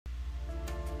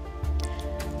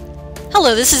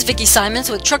Hello, this is Vicki Simons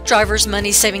with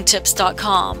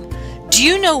TruckDriversMoneySavingTips.com. Do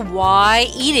you know why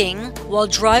eating while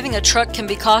driving a truck can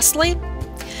be costly?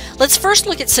 Let's first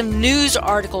look at some news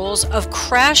articles of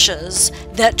crashes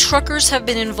that truckers have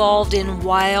been involved in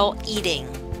while eating.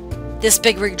 This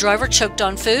big rig driver choked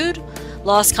on food,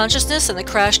 lost consciousness, and the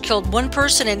crash killed one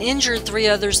person and injured three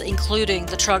others, including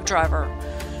the truck driver.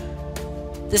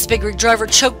 This big rig driver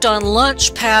choked on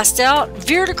lunch, passed out,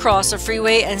 veered across a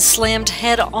freeway, and slammed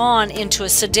head-on into a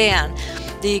sedan.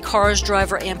 The car's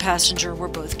driver and passenger were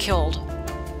both killed.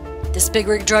 This big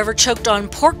rig driver choked on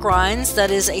pork rinds,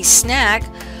 that is a snack,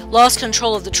 lost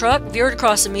control of the truck, veered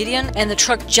across a median, and the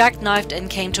truck jackknifed and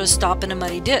came to a stop in a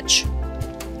muddy ditch.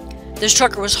 This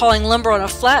trucker was hauling lumber on a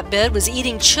flatbed, was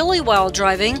eating chili while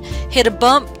driving, hit a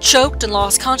bump, choked and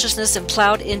lost consciousness, and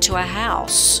plowed into a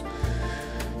house.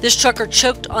 This trucker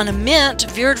choked on a mint,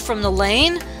 veered from the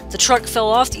lane. The truck fell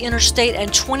off the interstate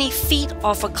and 20 feet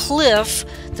off a cliff.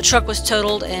 The truck was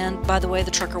totaled, and by the way,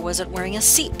 the trucker wasn't wearing a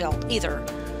seatbelt either.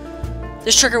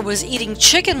 This trucker was eating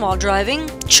chicken while driving,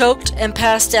 choked and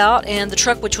passed out, and the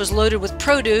truck, which was loaded with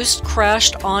produce,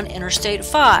 crashed on Interstate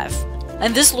 5.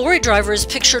 And this lorry driver is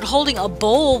pictured holding a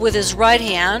bowl with his right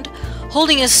hand,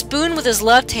 holding a spoon with his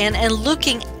left hand, and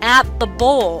looking at the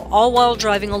bowl, all while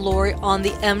driving a lorry on the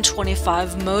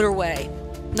M25 motorway.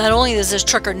 Not only is this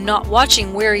trucker not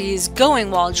watching where he is going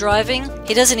while driving,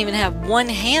 he doesn't even have one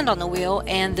hand on the wheel,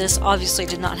 and this obviously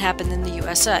did not happen in the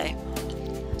USA.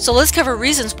 So let's cover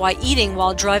reasons why eating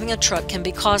while driving a truck can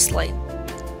be costly.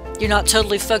 You're not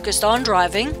totally focused on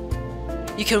driving.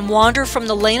 You can wander from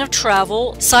the lane of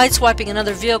travel, sideswiping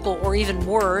another vehicle, or even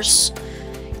worse.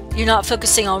 You're not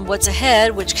focusing on what's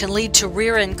ahead, which can lead to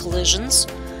rear-end collisions.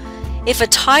 If a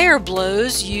tire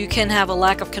blows, you can have a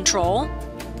lack of control.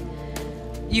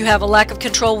 You have a lack of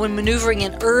control when maneuvering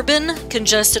in urban,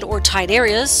 congested, or tight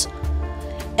areas.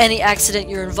 Any accident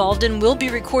you're involved in will be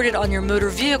recorded on your motor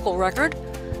vehicle record.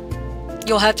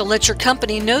 You'll have to let your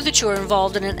company know that you are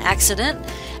involved in an accident,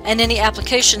 and any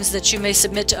applications that you may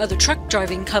submit to other truck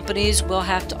driving companies will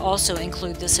have to also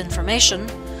include this information.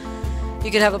 You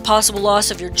could have a possible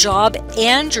loss of your job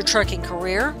and your trucking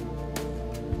career.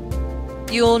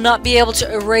 You will not be able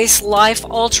to erase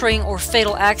life-altering or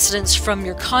fatal accidents from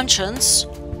your conscience.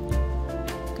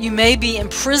 You may be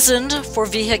imprisoned for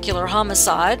vehicular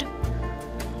homicide.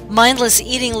 Mindless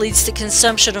eating leads to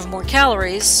consumption of more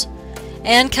calories,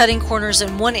 and cutting corners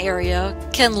in one area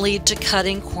can lead to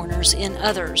cutting corners in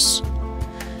others.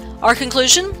 Our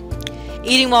conclusion?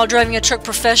 Eating while driving a truck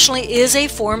professionally is a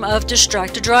form of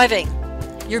distracted driving.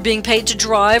 You're being paid to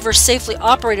drive or safely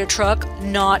operate a truck,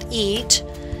 not eat.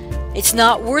 It's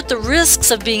not worth the risks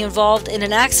of being involved in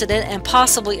an accident and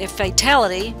possibly a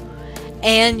fatality,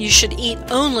 and you should eat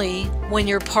only when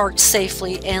you're parked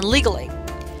safely and legally.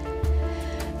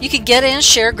 You can get and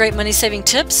share great money-saving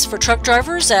tips for truck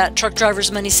drivers at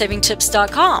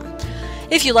TruckDriversMoneySavingTips.com.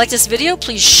 If you like this video,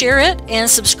 please share it and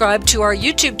subscribe to our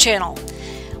YouTube channel.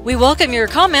 We welcome your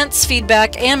comments,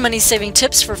 feedback, and money-saving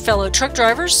tips for fellow truck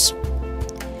drivers.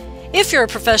 If you're a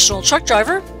professional truck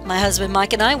driver, my husband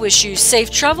Mike and I wish you safe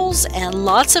travels and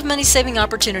lots of money-saving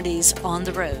opportunities on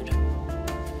the road.